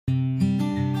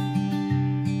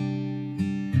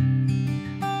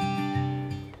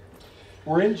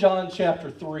We're in John chapter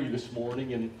 3 this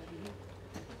morning, and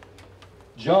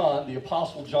John, the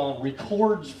Apostle John,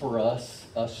 records for us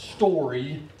a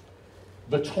story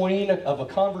of a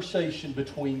conversation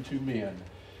between two men.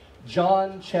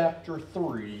 John chapter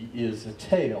 3 is a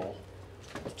tale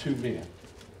of two men.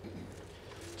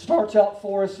 It starts out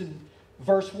for us in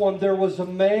verse 1. There was a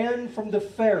man from the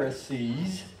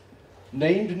Pharisees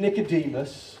named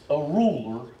Nicodemus, a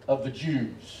ruler of the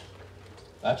Jews.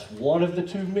 That's one of the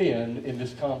two men in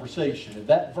this conversation. And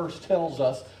that verse tells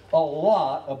us a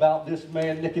lot about this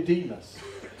man Nicodemus.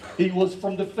 He was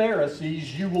from the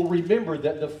Pharisees. You will remember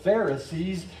that the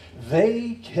Pharisees,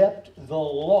 they kept the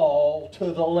law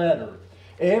to the letter.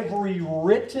 Every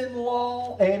written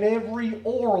law and every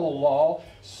oral law.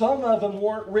 Some of them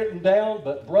weren't written down,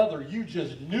 but brother, you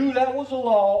just knew that was a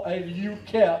law and you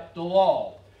kept the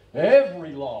law.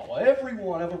 Every law, every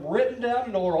one of them written down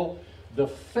and oral. The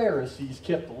Pharisees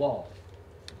kept the law.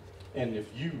 And if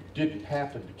you didn't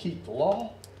happen to keep the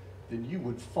law, then you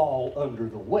would fall under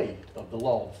the weight of the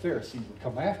law. The Pharisees would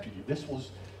come after you. This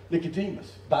was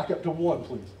Nicodemus. Back up to 1,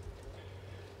 please.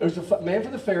 There's a man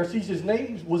from the Pharisees. His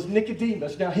name was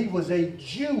Nicodemus. Now, he was a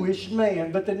Jewish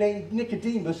man, but the name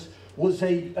Nicodemus was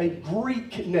a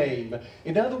Greek name.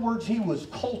 In other words, he was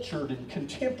cultured and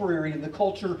contemporary in the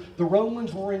culture. The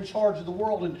Romans were in charge of the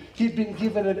world, and he'd been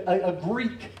given a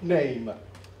Greek name.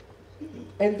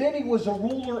 And then he was a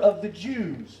ruler of the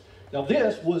Jews. Now,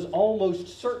 this was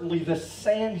almost certainly the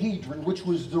Sanhedrin, which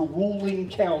was the ruling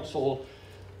council.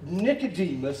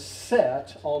 Nicodemus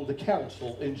sat on the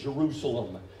council in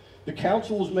Jerusalem. The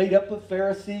council was made up of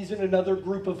Pharisees and another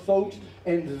group of folks,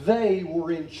 and they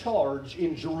were in charge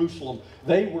in Jerusalem.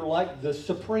 They were like the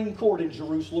Supreme Court in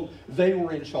Jerusalem. They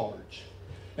were in charge.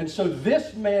 And so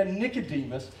this man,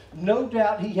 Nicodemus, no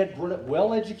doubt he had grown up,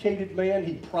 well-educated man.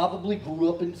 He probably grew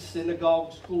up in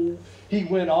synagogue school. He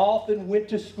went off and went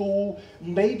to school.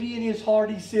 Maybe in his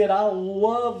heart he said, I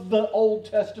love the Old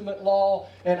Testament law,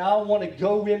 and I want to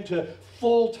go into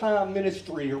full-time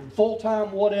ministry or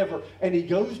full-time whatever. And he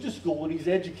goes to school and he's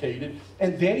educated.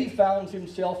 And then he finds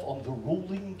himself on the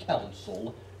ruling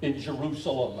council in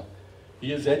Jerusalem.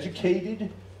 He is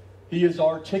educated. He is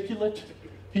articulate.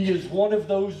 He is one of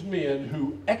those men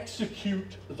who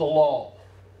execute the law.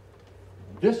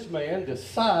 This man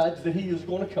decides that he is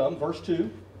going to come. Verse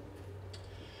 2.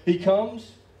 He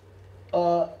comes.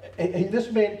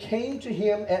 This man came to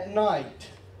him at night.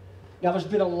 Now, there's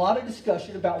been a lot of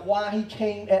discussion about why he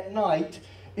came at night.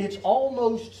 It's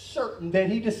almost certain that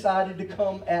he decided to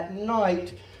come at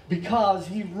night because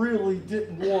he really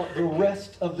didn't want the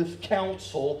rest of the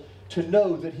council to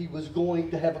know that he was going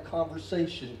to have a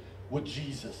conversation with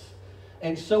Jesus.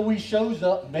 And so he shows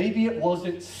up. Maybe it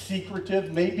wasn't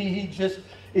secretive. Maybe he just,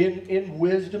 in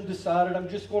wisdom, decided, I'm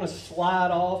just going to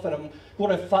slide off and I'm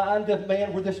going to find the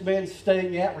man where this man's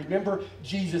staying at. Remember,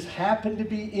 Jesus happened to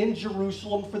be in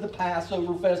Jerusalem for the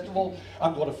Passover festival.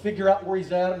 I'm going to figure out where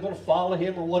he's at. I'm going to follow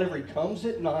him or whatever. He comes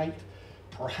at night,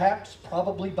 perhaps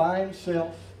probably by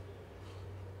himself.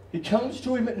 He comes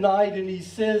to him at night and he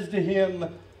says to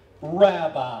him,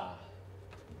 Rabbi.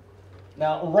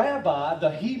 Now, rabbi,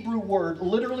 the Hebrew word,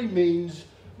 literally means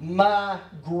my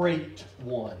great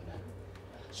one.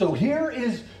 So here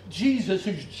is Jesus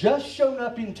who's just shown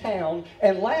up in town,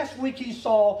 and last week he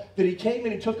saw that he came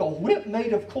and he took a whip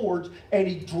made of cords and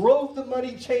he drove the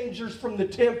money changers from the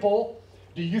temple.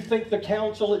 Do you think the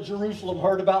council at Jerusalem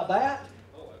heard about that?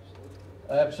 Oh,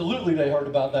 absolutely. Absolutely they heard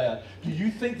about that. Do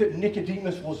you think that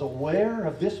Nicodemus was aware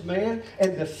of this man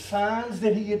and the signs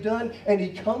that he had done? And he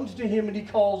comes to him and he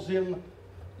calls him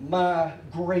my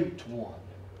great one.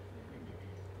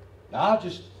 Now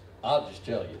I'll just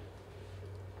tell you.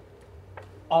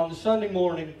 On Sunday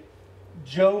morning,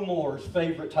 Joe Moore's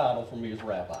favorite title for me is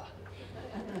Rabbi.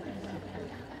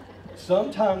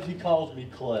 Sometimes he calls me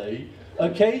Clay.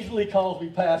 Occasionally he calls me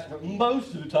Pastor. But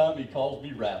most of the time he calls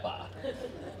me Rabbi.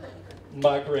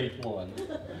 My great one.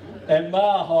 And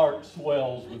my heart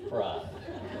swells with pride.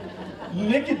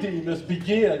 Nicodemus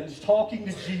begins talking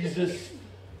to Jesus,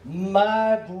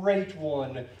 my great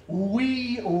one.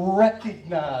 We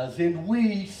recognize and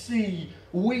we see,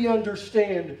 we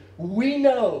understand, we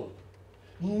know,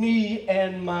 me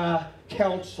and my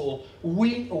counsel,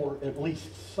 or at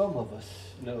least some of us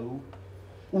know,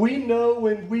 we know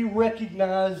and we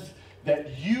recognize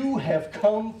that you have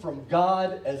come from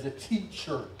God as a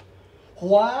teacher.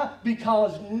 Why?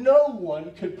 Because no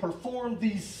one could perform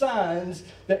these signs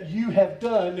that you have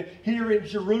done here in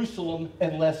Jerusalem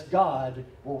unless God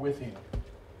were with him.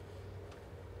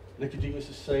 Nicodemus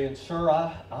is saying, Sir,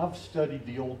 I've studied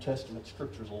the Old Testament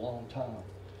scriptures a long time.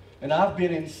 And I've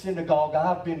been in synagogue,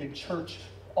 I've been in church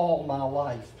all my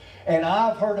life. And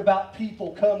I've heard about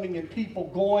people coming and people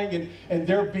going, and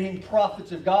they're being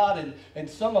prophets of God, and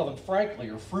some of them, frankly,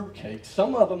 are fruitcakes.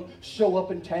 Some of them show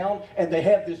up in town, and they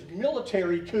have this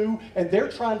military coup, and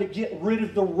they're trying to get rid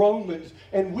of the Romans,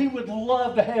 and we would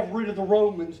love to have rid of the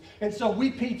Romans. And so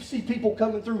we see people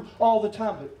coming through all the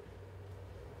time. But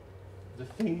the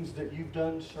things that you've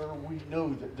done, sir, we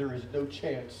know that there is no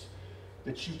chance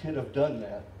that you could have done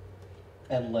that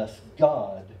unless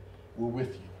God were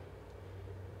with you.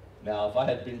 Now, if I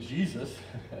had been Jesus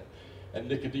and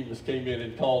Nicodemus came in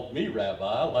and called me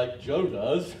rabbi like Joe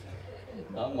does,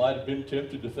 I might have been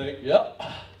tempted to think, yep,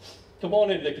 come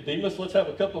on in, Nicodemus, let's have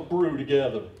a cup of brew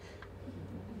together.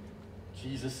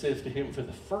 Jesus says to him for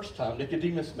the first time,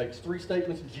 Nicodemus makes 3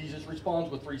 statements, and Jesus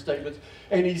responds with 3 statements.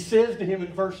 And he says to him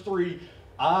in verse 3,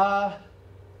 I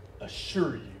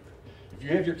assure you. If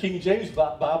you have your King James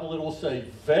Bible, it will say,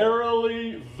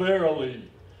 verily, verily,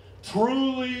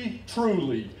 truly,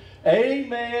 truly,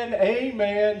 amen,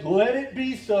 amen, let it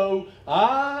be so.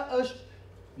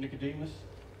 Nicodemus,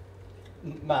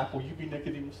 Mike, will you be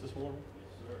Nicodemus this morning?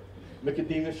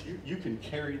 Nicodemus, you can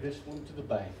carry this one to the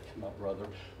bank, my brother.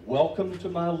 Welcome to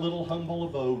my little humble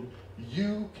abode.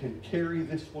 You can carry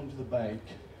this one to the bank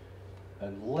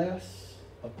unless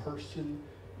a person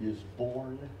is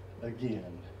born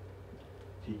again.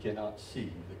 He cannot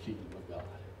see the kingdom of God.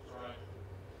 Right.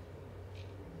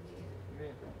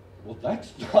 Well,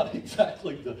 that's not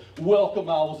exactly the welcome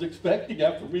I was expecting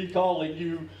after me calling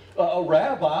you a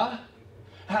rabbi.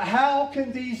 How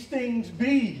can these things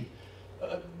be?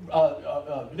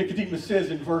 Nicodemus says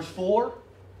in verse 4,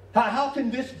 how can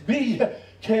this be?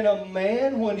 Can a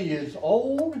man, when he is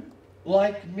old,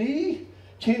 like me,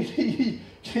 can he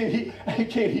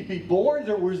be born?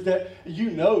 There was that,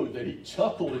 you know, that he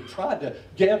chuckled and tried to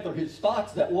gather his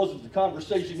thoughts. That wasn't the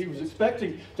conversation he was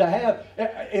expecting to have.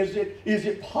 Is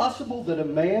it possible that a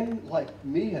man like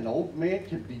me, an old man,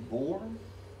 can be born?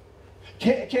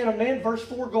 Can a man, verse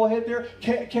 4, go ahead there.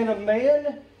 Can a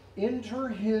man enter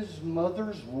his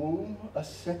mother's womb a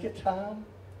second time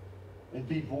and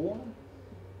be born?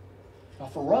 Now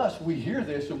for us, we hear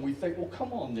this and we think, well,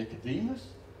 come on, Nicodemus.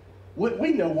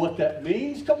 We know what that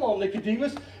means. Come on,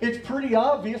 Nicodemus. It's pretty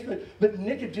obvious, but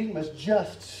Nicodemus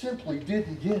just simply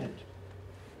didn't get it.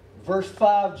 Verse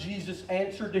 5, Jesus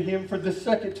answered to him for the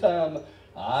second time,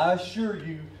 I assure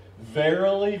you,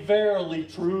 verily, verily,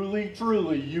 truly,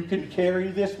 truly, you can carry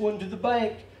this one to the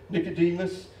bank,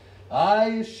 Nicodemus. I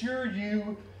assure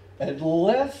you,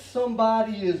 unless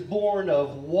somebody is born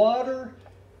of water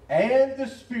and the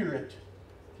Spirit,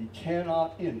 he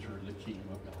cannot enter the kingdom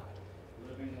of God.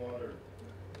 Living water.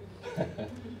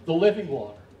 The living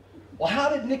water. Well, how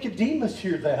did Nicodemus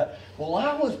hear that? Well,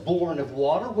 I was born of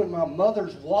water when my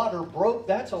mother's water broke.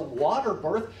 That's a water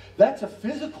birth. That's a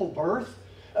physical birth.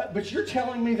 But you're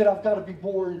telling me that I've got to be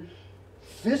born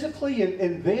physically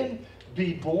and then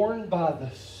be born by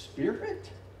the Spirit?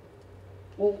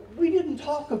 Well, we didn't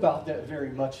talk about that very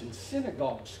much in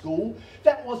synagogue school.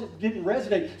 That didn't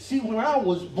resonate. See, when I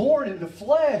was born in the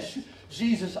flesh,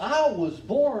 Jesus, I was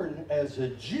born as a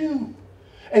Jew.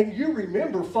 And you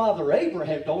remember Father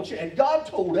Abraham, don't you? And God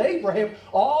told Abraham,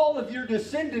 all of your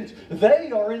descendants, they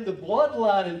are in the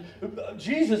bloodline. And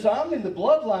Jesus, I'm in the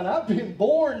bloodline. I've been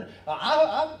born.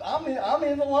 I'm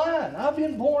in the line. I've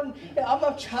been born. I'm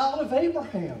a child of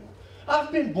Abraham.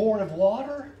 I've been born of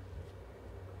water.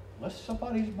 Unless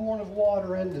somebody's born of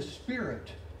water and the Spirit,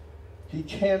 he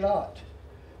cannot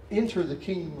enter the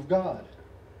kingdom of God.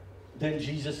 Then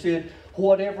Jesus said,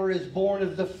 whatever is born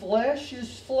of the flesh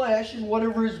is flesh, and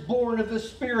whatever is born of the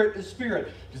Spirit is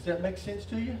spirit. Does that make sense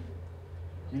to you?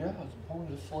 Yeah, what's born of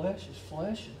the flesh is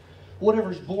flesh. And whatever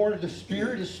is born of the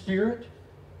Spirit is spirit.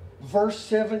 Verse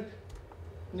 7,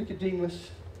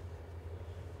 Nicodemus,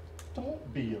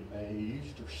 don't be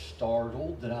amazed or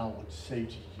startled that I would say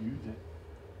to you that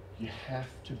you have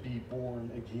to be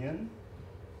born again.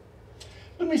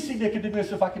 Let me see,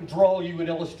 Nicodemus, if I can draw you an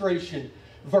illustration.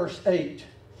 Verse 8.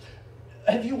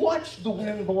 Have you watched the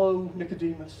wind blow,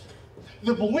 Nicodemus?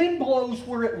 The wind blows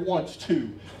where it wants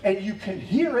to, and you can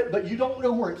hear it, but you don't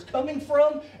know where it's coming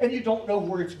from, and you don't know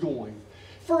where it's going.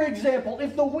 For example,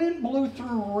 if the wind blew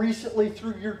recently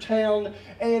through your town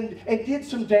and did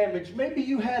some damage, maybe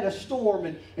you had a storm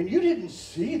and you didn't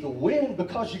see the wind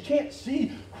because you can't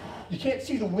see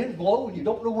the wind blow and you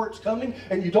don't know where it's coming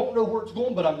and you don't know where it's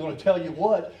going. But I'm going to tell you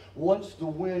what, once the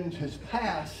wind has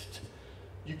passed,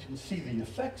 you can see the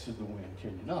effects of the wind,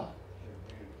 can you not?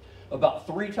 About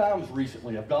 3 times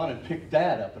recently, I've gone and picked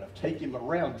Dad up and I've taken him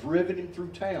around, driven him through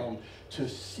town to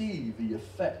see the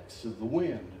effects of the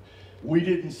wind. We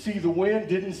didn't see the wind,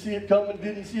 didn't see it coming,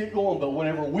 didn't see it going. But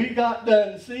whenever we got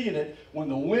done seeing it, when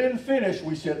the wind finished,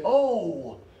 we said,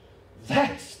 oh,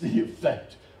 that's the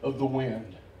effect of the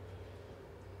wind.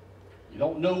 You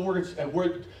don't know where it's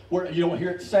where you don't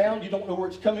hear its sound, you don't know where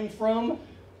it's coming from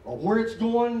or where it's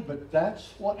going, but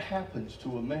that's what happens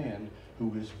to a man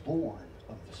who is born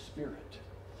of the Spirit.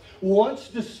 Once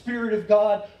the Spirit of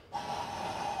God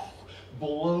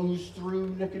blows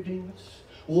through Nicodemus,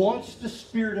 once the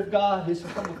Spirit of God has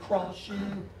come across you,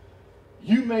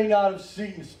 you may not have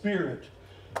seen the Spirit,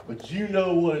 but you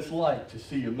know what it's like to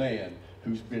see a man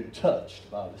who's been touched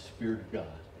by the Spirit of God.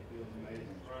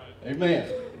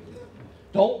 Amen.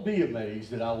 Don't be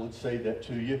amazed that I would say that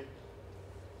to you.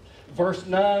 Verse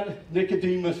 9,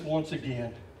 Nicodemus once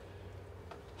again.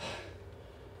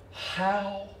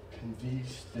 How can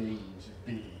these things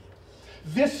be?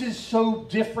 This is so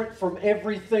different from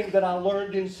everything that I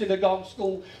learned in synagogue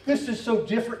school. This is so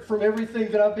different from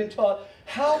everything that I've been taught.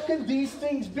 How can these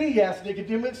things be? Asked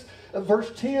Nicodemus.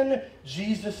 Verse 10,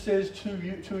 Jesus says to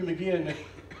him again,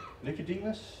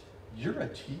 Nicodemus, you're a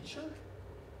teacher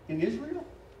in Israel?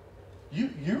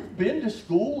 You've been to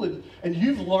school and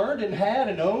you've learned and had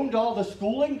and owned all the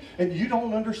schooling and you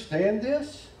don't understand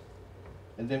this?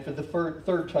 And then for the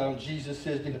third time, Jesus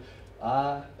says to him,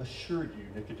 I assure you,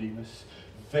 Nicodemus,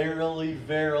 verily,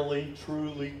 verily,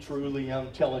 truly, truly,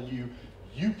 I'm telling you,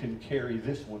 you can carry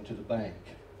this one to the bank.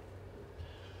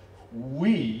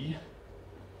 We,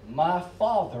 my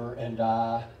Father and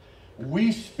I,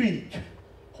 we speak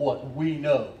what we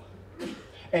know.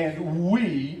 And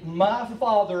we, my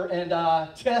Father and I,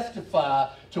 testify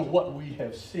to what we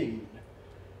have seen.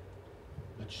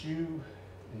 But you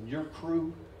and your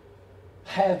crew,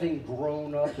 having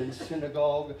grown up in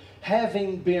synagogue,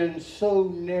 having been so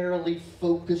narrowly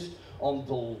focused on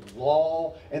the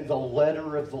law and the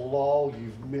letter of the law,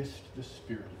 you've missed the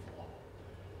spirit of the law.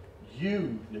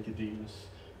 You, Nicodemus,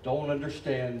 don't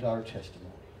understand our testimony.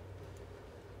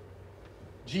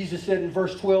 Jesus said in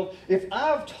verse 12, if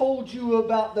I've told you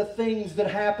about the things that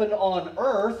happen on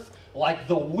earth, like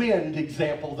the wind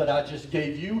example that I just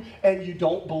gave you, and you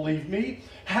don't believe me,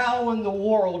 how in the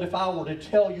world, if I were to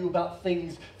tell you about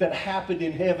things that happened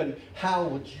in heaven, how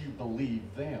would you believe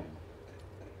them,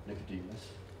 Nicodemus?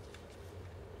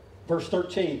 Verse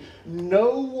 13,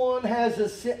 no one has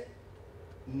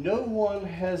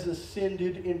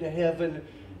ascended into heaven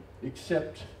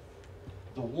except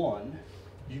the one.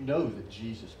 You know that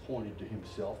Jesus pointed to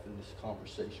himself in this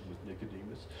conversation with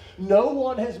Nicodemus. No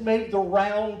one has made the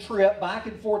round trip back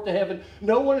and forth to heaven.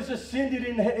 No one has ascended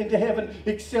into heaven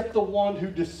except the one who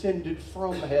descended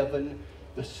from heaven,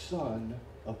 the Son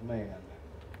of Man.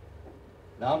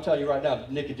 Now I'm telling you right now,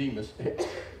 Nicodemus,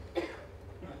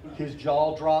 his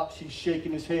jaw drops, he's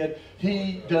shaking his head.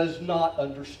 He does not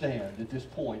understand at this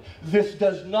point. This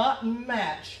does not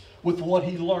match with what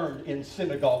he learned in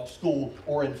synagogue school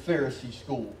or in Pharisee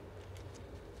school.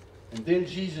 And then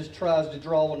Jesus tries to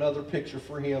draw another picture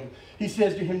for him. He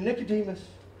says to him, Nicodemus,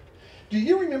 do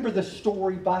you remember the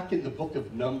story back in the book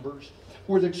of Numbers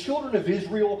where the children of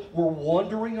Israel were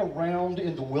wandering around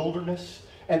in the wilderness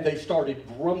and they started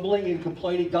grumbling and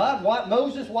complaining, God,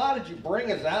 Moses, why did you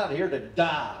bring us out here to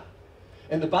die?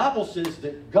 And the Bible says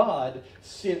that God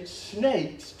sent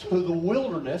snakes to the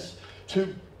wilderness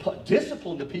to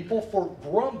discipline the people for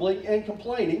grumbling and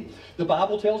complaining. The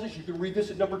Bible tells us, you can read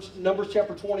this in Numbers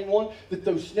chapter 21, that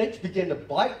those snakes began to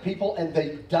bite people and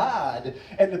they died.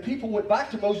 And the people went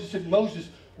back to Moses and said, Moses,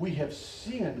 we have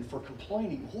sinned for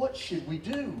complaining. What should we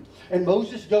do? And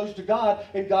Moses goes to God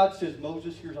and God says,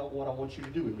 Moses, here's what I want you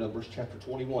to do in Numbers chapter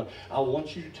 21. I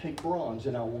want you to take bronze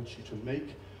and I want you to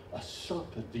make a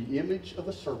serpent, the image of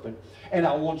a serpent, and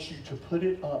I want you to put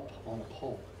it up on a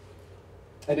pole.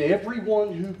 And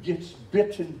everyone who gets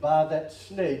bitten by that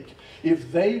snake,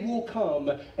 if they will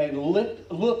come and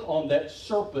look on that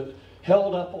serpent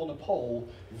held up on a pole,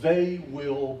 they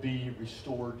will be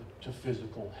restored to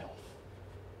physical health.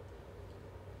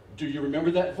 Do you remember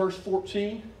that verse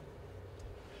 14?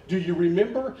 Do you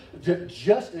remember that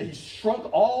he shrunk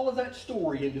all of that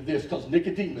story into this because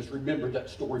Nicodemus remembered that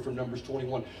story from Numbers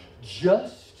 21.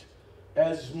 Just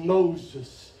as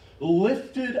Moses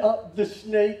lifted up the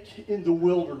snake in the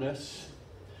wilderness,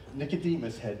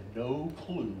 Nicodemus had no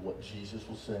clue what Jesus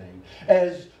was saying.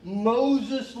 As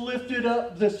Moses lifted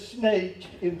up the snake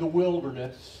in the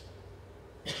wilderness,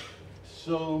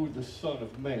 so the Son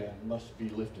of Man must be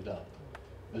lifted up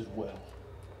as well.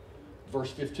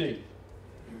 Verse 15.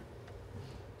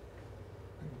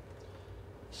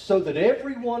 So that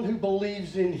everyone who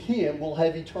believes in him will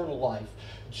have eternal life.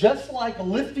 Just like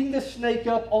lifting the snake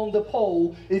up on the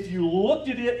pole, if you looked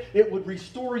at it, it would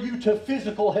restore you to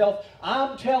physical health.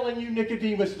 I'm telling you,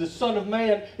 Nicodemus, the Son of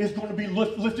Man is going to be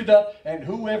lifted up, and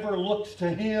whoever looks to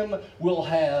him will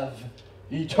have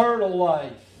eternal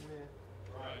life.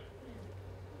 Right.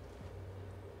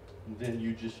 And then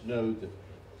you just know that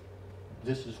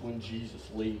this is when Jesus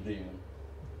leaned in.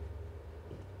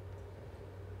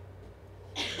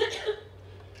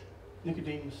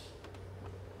 Nicodemus,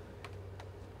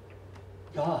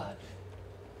 God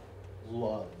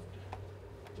loved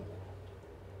the world.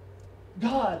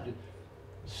 God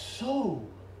so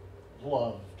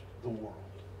loved the world.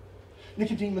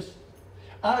 Nicodemus,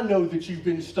 I know that you've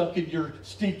been steeped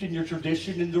in your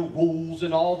tradition and the rules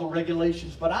and all the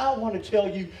regulations, but I want to tell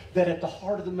you that at the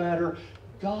heart of the matter,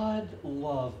 God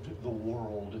loved the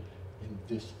world in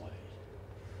this way.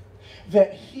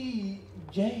 That He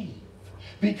gave.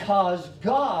 Because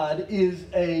God is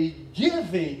a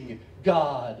giving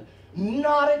God,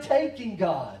 not a taking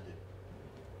God.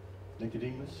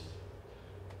 Nicodemus,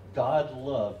 God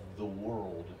loved the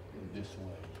world in this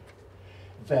way.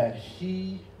 That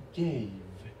He gave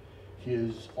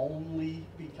His only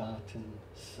begotten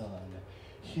Son,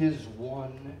 His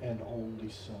one and only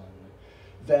Son,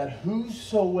 that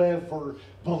whosoever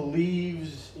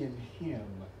believes in Him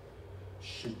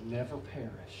should never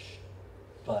perish,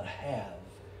 but have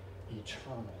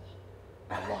eternal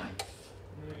life.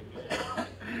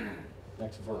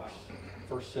 Next verse,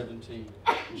 verse 17.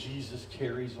 Jesus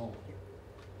carries on.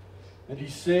 And he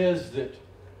says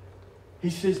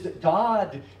that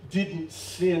God didn't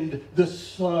send the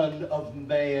Son of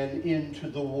Man into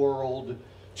the world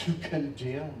to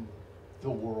condemn the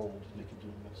world, Nicodemus.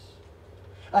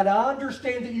 And I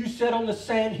understand that you sit on the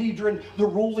Sanhedrin, the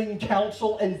ruling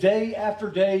council, and day after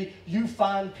day you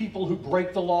find people who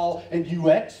break the law, and you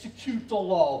execute the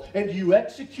law, and you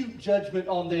execute judgment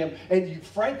on them, and you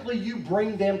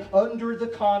bring them under the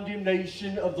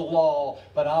condemnation of the law.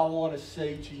 But I want to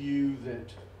say to you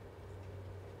that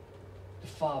the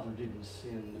Father didn't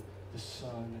send the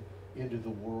Son into the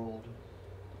world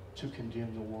to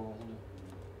condemn the world,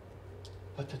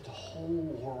 but that the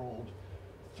whole world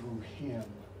through Him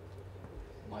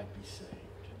might be saved.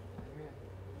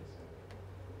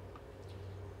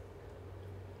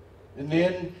 And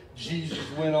then Jesus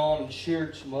went on and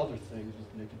shared some other things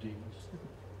with Nicodemus.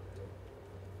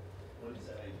 What did he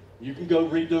say? You can go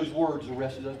read those words, the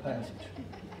rest of that passage.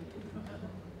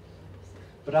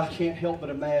 But I can't help but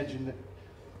imagine that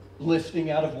listening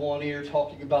out of one ear,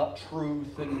 talking about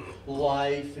truth and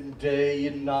life and day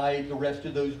and night, the rest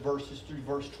of those verses through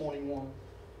verse 21.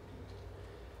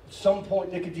 At some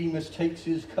point, Nicodemus takes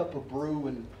his cup of brew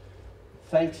and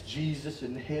thanks Jesus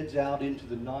and heads out into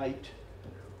the night.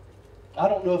 I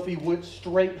don't know if he went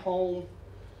straight home.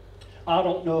 I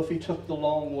don't know if he took the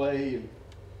long way. And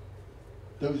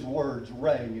those words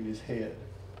rang in his head.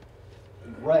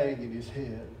 And rang in his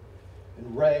head.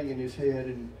 And rang in his head.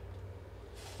 And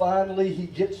finally, he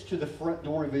gets to the front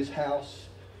door of his house.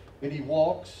 And he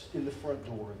walks in the front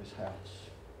door of his house.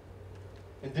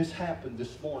 And this happened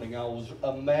this morning. I was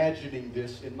imagining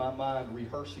this in my mind,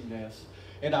 rehearsing this.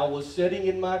 And I was sitting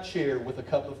in my chair with a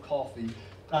cup of coffee,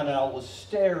 and I was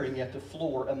staring at the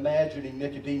floor, imagining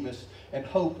Nicodemus, and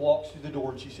Hope walks through the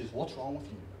door and she says, "What's wrong with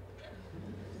you?"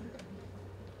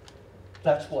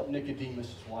 That's what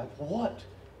Nicodemus' wife, what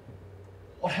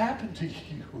happened to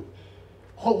you?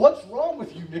 What's wrong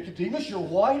with you, Nicodemus? You're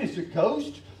white as a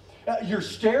ghost. You're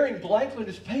staring blankly in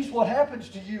his face. What happens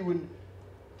to you? And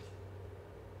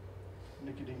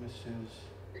Nicodemus says,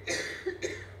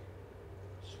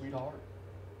 "Sweetheart,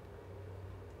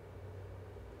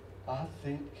 I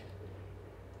think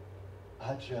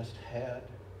I just had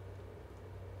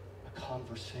a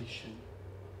conversation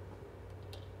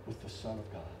with the Son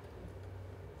of God."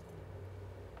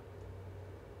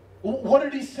 What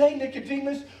did he say,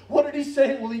 Nicodemus? What did he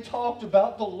say? Well, he talked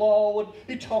about the law, and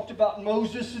he talked about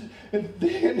Moses, and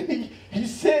then he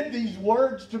said these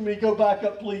words to me. Go back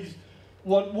up, please.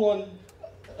 Go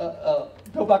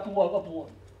back up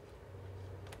one.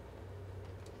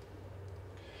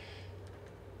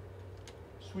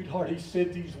 Sweetheart, he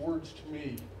said these words to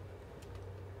me.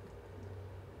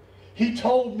 He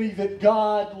told me that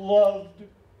God loved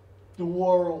the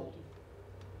world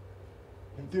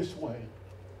in this way.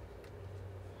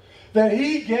 That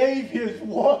He gave His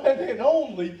one and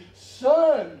only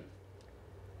Son,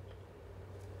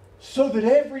 so that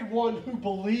everyone who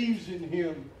believes in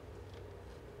Him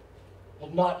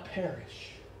will not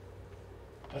perish,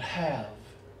 but have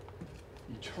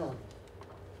eternal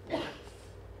life.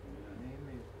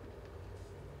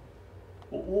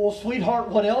 Well, sweetheart,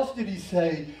 what else did he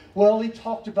say? Well, he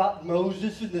talked about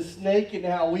Moses and the snake and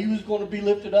how he was going to be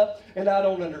lifted up, and I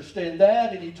don't understand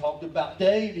that. And he talked about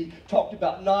day, and he talked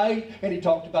about night, and he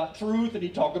talked about truth, and he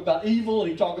talked about evil,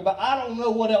 and he talked about, I don't know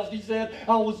what else he said.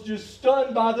 I was just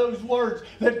stunned by those words,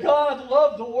 that God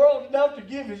loved the world enough to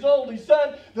give his only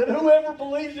Son, that whoever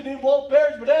believes in him won't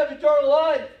perish but have eternal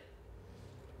life.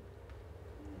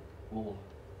 Well,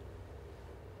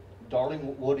 darling,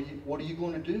 what are you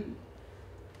going to do?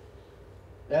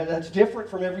 That's different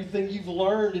from everything you've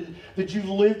learned and that you've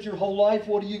lived your whole life.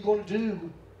 What are you going to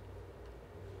do?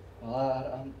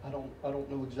 Well, I don't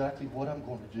know exactly what I'm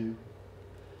going to do.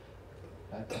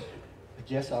 I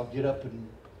guess I'll get up and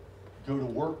go to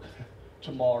work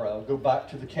tomorrow. I'll go back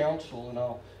to the council and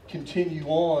I'll continue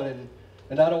on.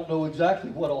 And I don't know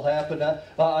exactly what will happen.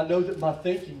 I know that my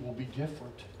thinking will be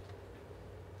different.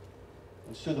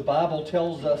 And so the Bible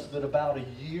tells us that about 1.5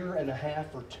 years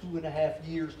or 2.5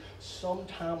 years,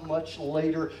 sometime much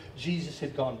later, Jesus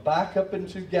had gone back up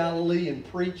into Galilee and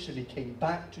preached, and he came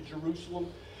back to Jerusalem.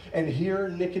 And here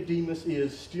Nicodemus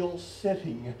is still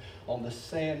sitting on the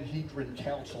Sanhedrin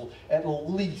Council at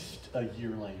least 1 year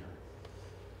later.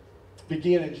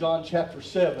 Begin in John chapter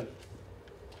 7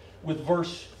 with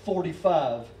verse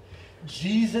 45.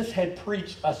 Jesus had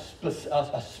preached a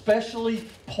specially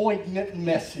poignant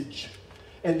message.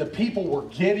 And the people were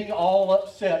getting all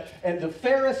upset. And the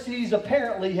Pharisees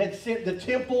apparently had sent the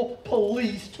temple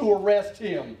police to arrest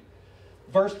him.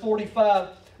 Verse 45,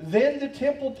 then the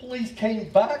temple police came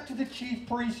back to the chief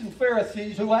priests and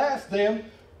Pharisees, who asked them,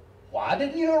 why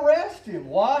didn't you arrest him?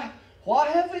 Why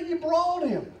haven't you brought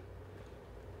him?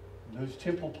 And those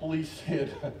temple police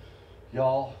said,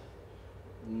 y'all,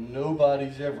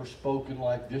 nobody's ever spoken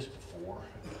like this before.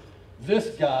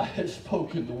 This guy has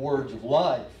spoken the words of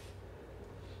life.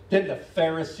 Then the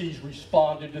Pharisees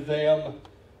responded to them,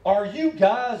 are you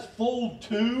guys fooled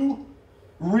too?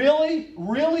 Really?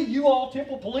 Really? You all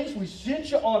temple police, we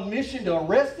sent you on mission to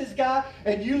arrest this guy,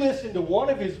 and you listened to one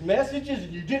of his messages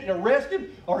and you didn't arrest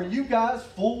him? Are you guys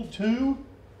fooled too?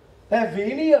 Have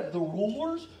any of the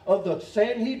rulers of the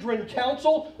Sanhedrin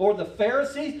Council or the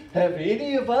Pharisees, have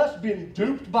any of us been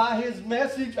duped by his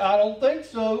message? I don't think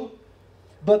so.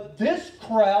 But this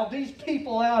crowd, these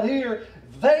people out here,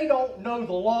 they don't know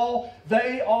the law.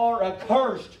 They are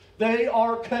accursed. They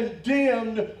are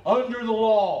condemned under the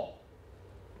law.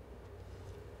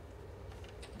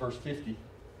 Verse 50.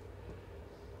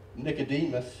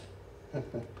 Nicodemus,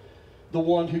 the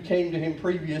one who came to him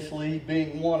previously,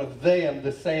 being one of them,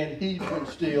 the Sanhedrin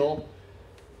still,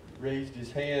 raised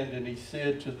his hand and he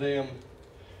said to them,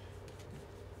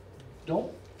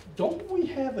 Don't we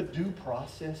have a due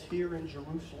process here in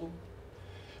Jerusalem?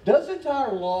 Doesn't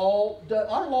our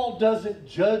law doesn't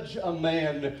judge a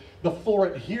man before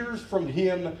it hears from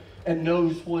him and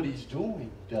knows what he's doing,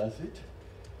 does it?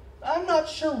 I'm not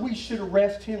sure we should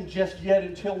arrest him just yet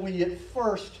until we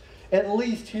at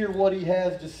least hear what he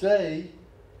has to say.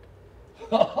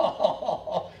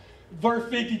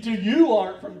 Verse 52, you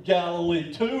aren't from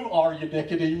Galilee too, are you,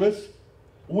 Nicodemus?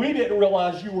 We didn't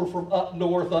realize you were from up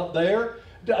north up there.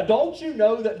 Don't you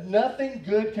know that nothing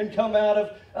good can come out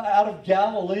of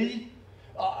Galilee?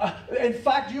 In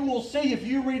fact, you will see if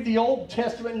you read the Old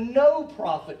Testament, no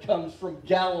prophet comes from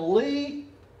Galilee.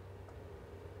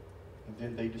 And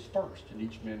then they dispersed, and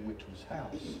each man went to his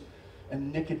house.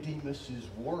 And Nicodemus's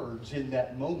words in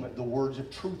that moment, the words of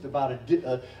truth about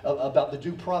the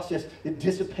due process, it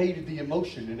dissipated the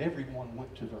emotion, and everyone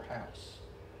went to their house.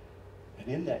 And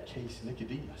in that case,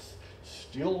 Nicodemus,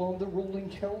 still on the ruling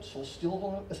council,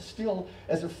 still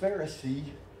as a Pharisee,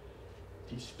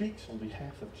 he speaks on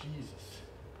behalf of Jesus.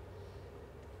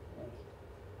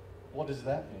 What does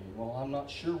that mean? Well, I'm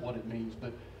not sure what it means,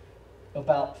 but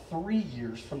about 3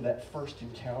 years from that first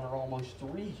encounter, almost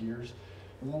 3 years,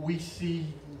 we see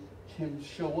him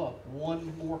show up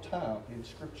one more time in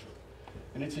Scripture.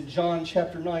 And it's in John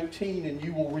chapter 19, and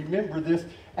you will remember this.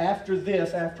 After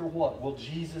what? Well,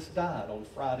 Jesus died on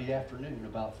Friday afternoon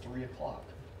about 3 o'clock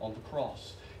on the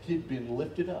cross. He'd been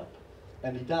lifted up,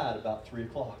 and he died about 3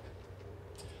 o'clock.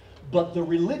 But the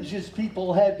religious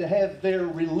people had to have their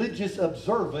religious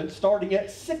observance starting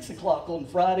at 6 o'clock on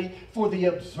Friday for the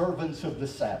observance of the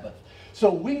Sabbath. So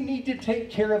we need to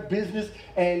take care of business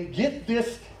and get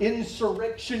this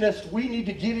insurrectionist. We need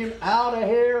to get him out of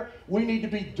here. We need to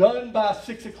be done by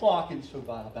 6 o'clock. And so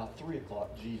by about 3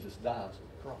 o'clock, Jesus dies on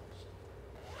the cross.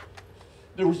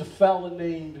 There was a fellow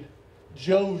named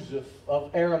Joseph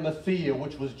of Arimathea,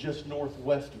 which was just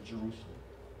northwest of Jerusalem.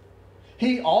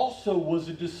 He also was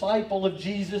a disciple of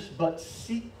Jesus, but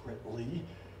secretly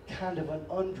kind of an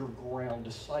underground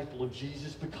disciple of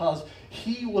Jesus because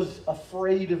he was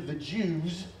afraid of the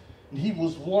Jews, and he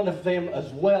was one of them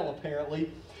as well,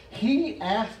 apparently. He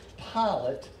asked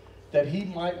Pilate that he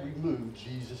might remove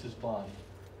Jesus' body.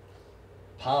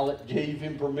 Pilate gave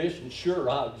him permission. Sure,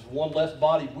 it's one less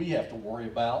body we have to worry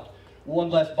about. One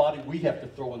less body we have to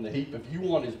throw in the heap. If you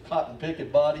want his cotton-picking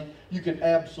body, you can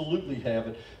absolutely have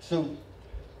it. So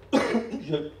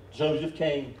Joseph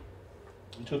came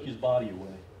and took his body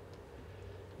away.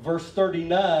 Verse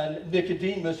 39,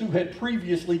 Nicodemus, who had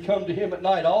previously come to him at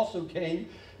night, also came,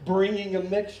 bringing a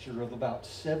mixture of about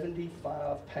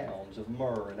 75 pounds of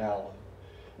myrrh and aloe.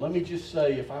 Let me just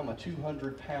say, if I'm a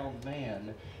 200-pound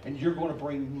man and you're going to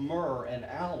bring myrrh and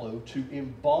aloe to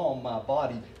embalm my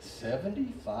body,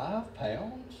 75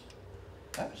 pounds?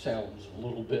 That sounds a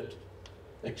little bit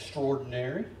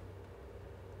extraordinary.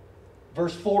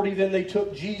 Verse 40, then they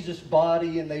took Jesus'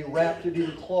 body and they wrapped it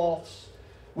in cloths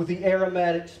with the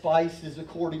aromatic spices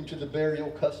according to the burial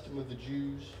custom of the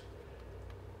Jews.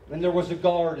 And there was a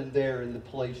garden there in the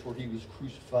place where he was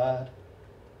crucified.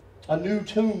 A new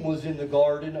tomb was in the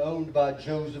garden, owned by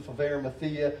Joseph of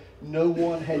Arimathea. No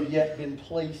one had yet been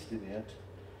placed in it.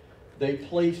 They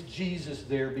placed Jesus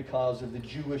there because of the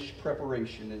Jewish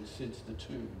preparation and since the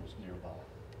tomb was nearby.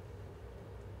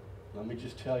 Let me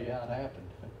just tell you how it happened.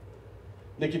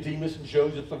 Nicodemus and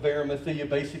Joseph of Arimathea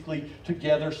basically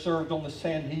together served on the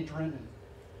Sanhedrin.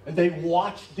 And they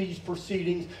watched these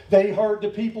proceedings. They heard the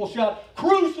people shout,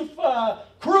 "Crucify!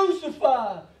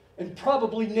 Crucify!" And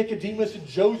probably Nicodemus and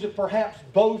Joseph, perhaps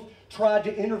both, tried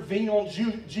to intervene on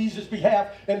Jesus' behalf.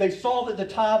 And they saw that the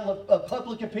tide of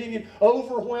public opinion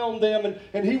overwhelmed them.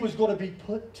 And he was going to be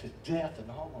put to death and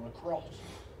hung on a cross.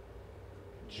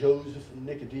 Joseph and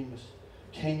Nicodemus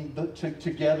came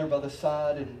together by the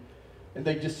side and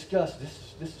they discussed,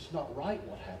 this is not right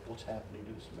what's happening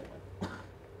to this man.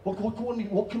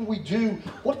 What can we do?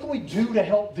 What can we do to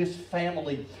help this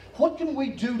family? What can we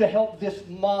do to help this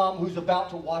mom who's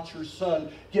about to watch her son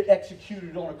get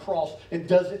executed on a cross and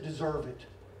doesn't deserve it?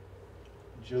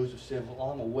 Joseph said,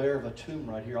 well, I'm aware of a tomb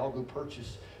right here. I'll go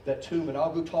purchase that tomb and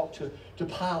I'll go talk to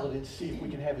Pilate and see if we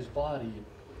can have his body. And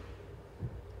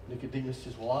Nicodemus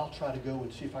says, well, I'll try to go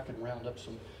and see if I can round up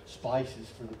some spices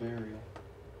for the burial.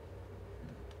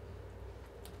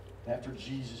 After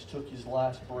Jesus took his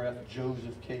last breath,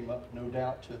 Joseph came up, no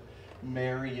doubt, to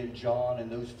Mary and John and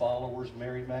those followers,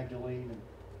 Mary Magdalene, and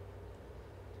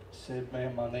said,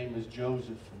 ma'am, my name is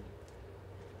Joseph,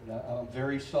 and I'm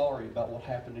very sorry about what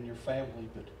happened in your family,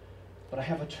 but I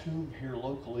have a tomb here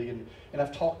locally, and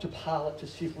I've talked to Pilate to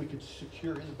see if we could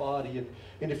secure his body,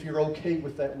 and if you're okay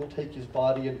with that, we'll take his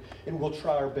body, and we'll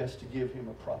try our best to give him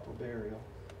a proper burial.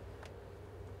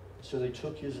 So they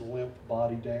took his limp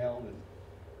body down and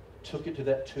took it to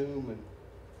that tomb, and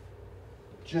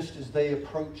just as they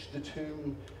approached the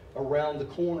tomb, around the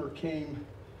corner came,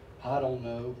 I don't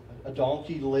know, a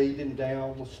donkey laden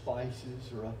down with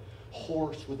spices, or a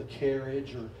horse with a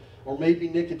carriage, or maybe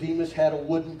Nicodemus had a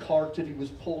wooden cart that he was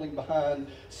pulling behind,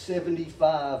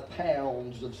 75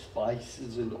 pounds of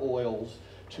spices and oils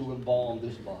to embalm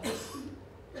this body.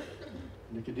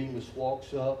 Nicodemus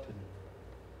walks up,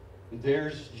 and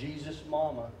there's Jesus'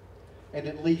 mama, and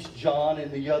at least John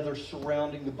and the others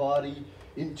surrounding the body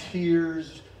in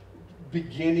tears,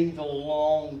 beginning the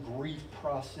long grief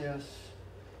process.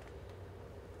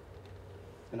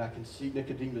 And I can see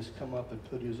Nicodemus come up and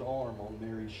put his arm on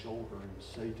Mary's shoulder and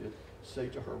say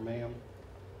to her, ma'am,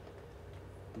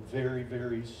 I'm very,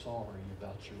 very sorry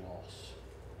about your loss.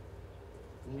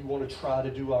 And we want to try to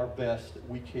do our best that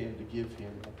we can to give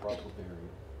him a proper burial.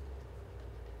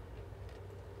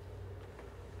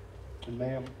 And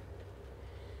ma'am,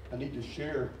 I need to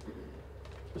share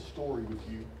a story with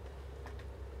you.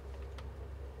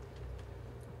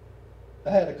 I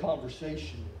had a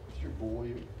conversation with your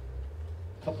boy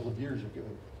a couple of years ago.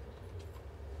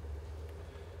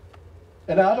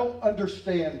 And I don't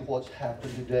understand what's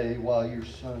happened today while your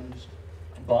son's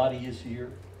body is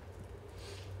here.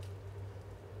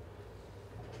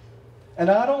 And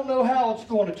I don't know how it's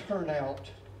going to turn out.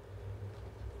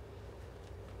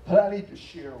 But I need to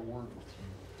share a word with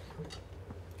you.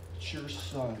 That your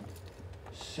son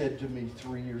said to me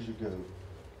 3 years ago,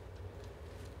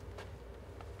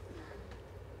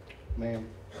 ma'am,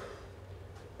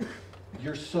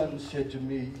 your son said to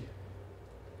me,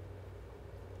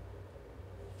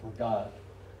 for God,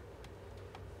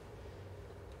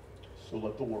 so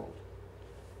let the world.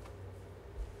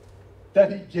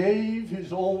 That he gave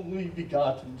his only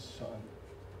begotten Son,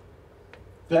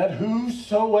 that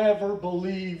whosoever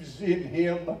believes in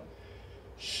him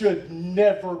should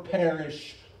never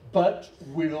perish, but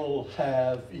will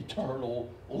have eternal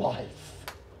life.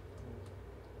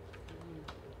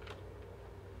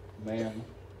 Man,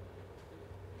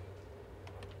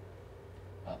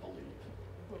 I believe.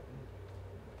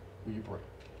 Will you pray?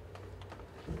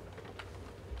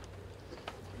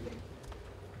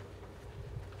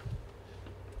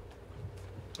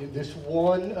 In this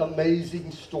one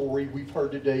amazing story we've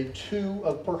heard today, two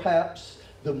of perhaps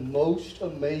the most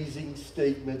amazing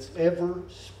statements ever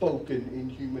spoken in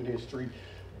human history.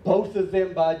 Both of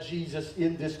them by Jesus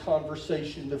in this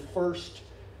conversation. The first,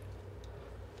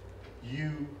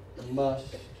 you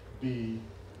must be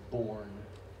born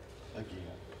again.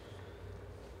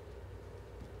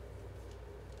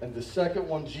 And the second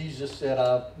one, Jesus said,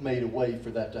 I've made a way for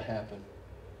that to happen.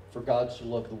 For God so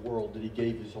loved the world that he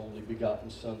gave his only begotten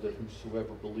Son, that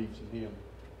whosoever believes in him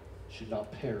should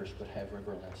not perish but have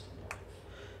everlasting life.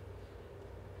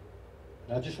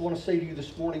 And I just want to say to you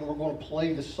this morning, we're going to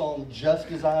play the song Just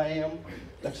As I Am.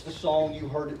 That's the song you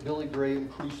heard at Billy Graham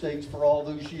Crusades for all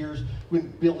those years when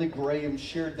Billy Graham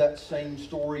shared that same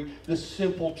story, the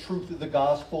simple truth of the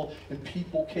gospel, and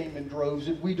people came in droves.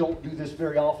 And we don't do this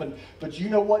very often, but you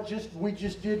know what we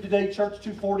just did today, Church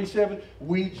 247?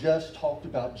 We just talked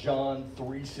about John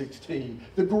 3:16,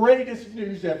 the greatest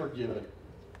news ever given.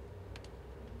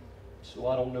 So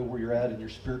I don't know where you're at in your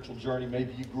spiritual journey.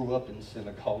 Maybe you grew up in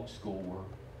synagogue school or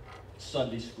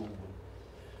Sunday school.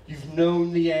 You've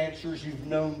known the answers, you've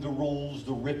known the rules,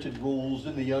 the written rules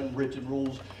and the unwritten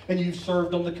rules, and you've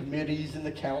served on the committees and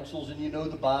the councils, and you know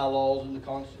the bylaws and the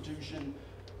Constitution.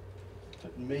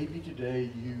 But maybe today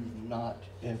you've not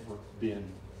ever been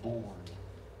born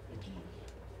again.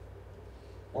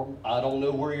 Or I don't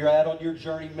know where you're at on your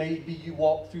journey. Maybe you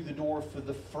walked through the door for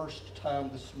the first time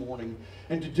this morning,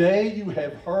 and today you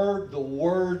have heard the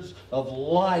words of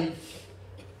life.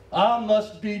 I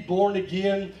must be born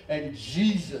again, and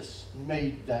Jesus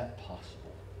made that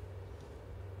possible.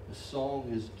 The song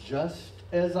is Just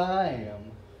As I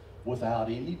Am, without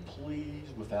any pleas,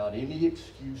 without any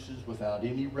excuses, without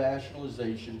any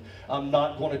rationalization. I'm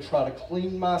not going to try to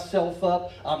clean myself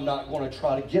up. I'm not going to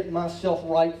try to get myself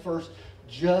right first.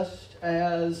 Just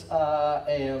as I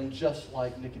am, just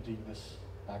like Nicodemus,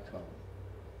 I come.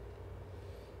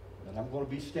 And I'm going to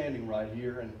be standing right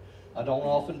here, and I don't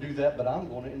often do that, but I'm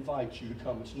going to invite you to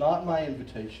come. It's not my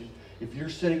invitation. If you're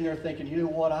sitting there thinking, you know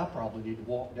what, I probably need to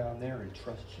walk down there and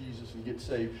trust Jesus and get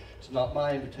saved, it's not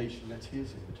my invitation, that's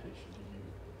his invitation to you.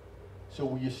 So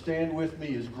will you stand with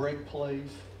me as Greg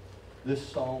plays this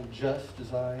song, Just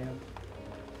As I Am?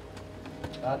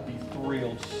 I'd be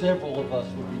thrilled, several of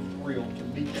us would be thrilled to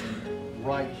meet you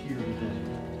right here today.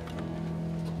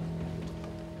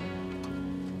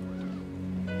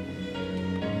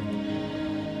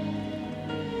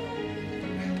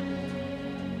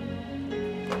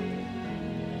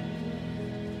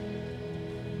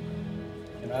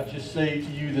 I just say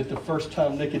to you that the first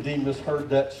time Nicodemus heard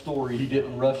that story, he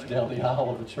didn't rush down the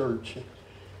aisle of the church. It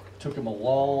took him a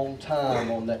long time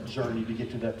on that journey to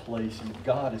get to that place. And if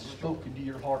God has spoken to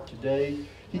your heart today,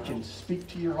 he can speak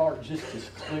to your heart just as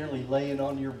clearly laying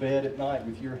on your bed at night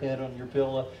with your head on your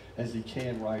pillow as he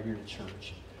can right here at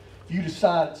church. If you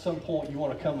decide at some point you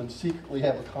want to come and secretly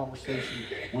have a conversation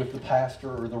with the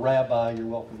pastor or the rabbi, you're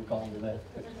welcome to call me that.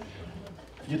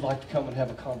 If you'd like to come and have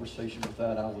a conversation with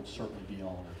that, I would certainly be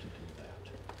honored to do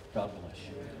that. God bless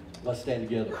you. Let's stand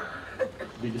together.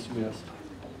 Be dismissed.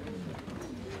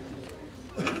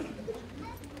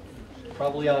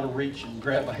 Probably ought to reach and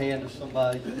grab a hand of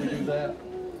somebody. Can we do that?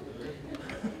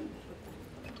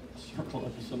 Circle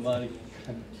up to somebody.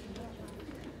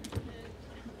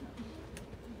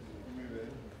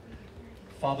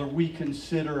 Father, we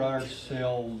consider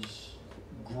ourselves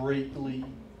greatly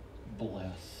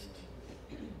blessed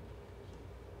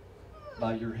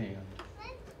by your hand.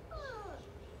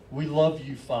 We love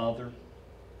you, Father.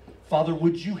 Father,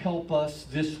 would you help us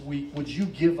this week? Would you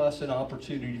give us an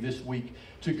opportunity this week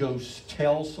to go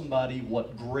tell somebody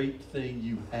what great thing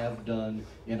you have done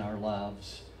in our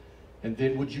lives? And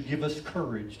then would you give us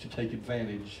courage to take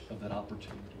advantage of that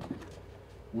opportunity?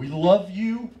 We love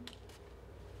you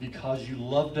because you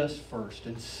loved us first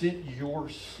and sent your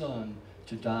Son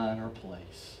to die in our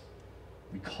place.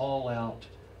 We call out,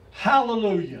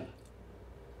 hallelujah!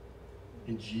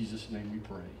 In Jesus' name we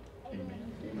pray.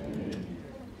 Amen. Amen.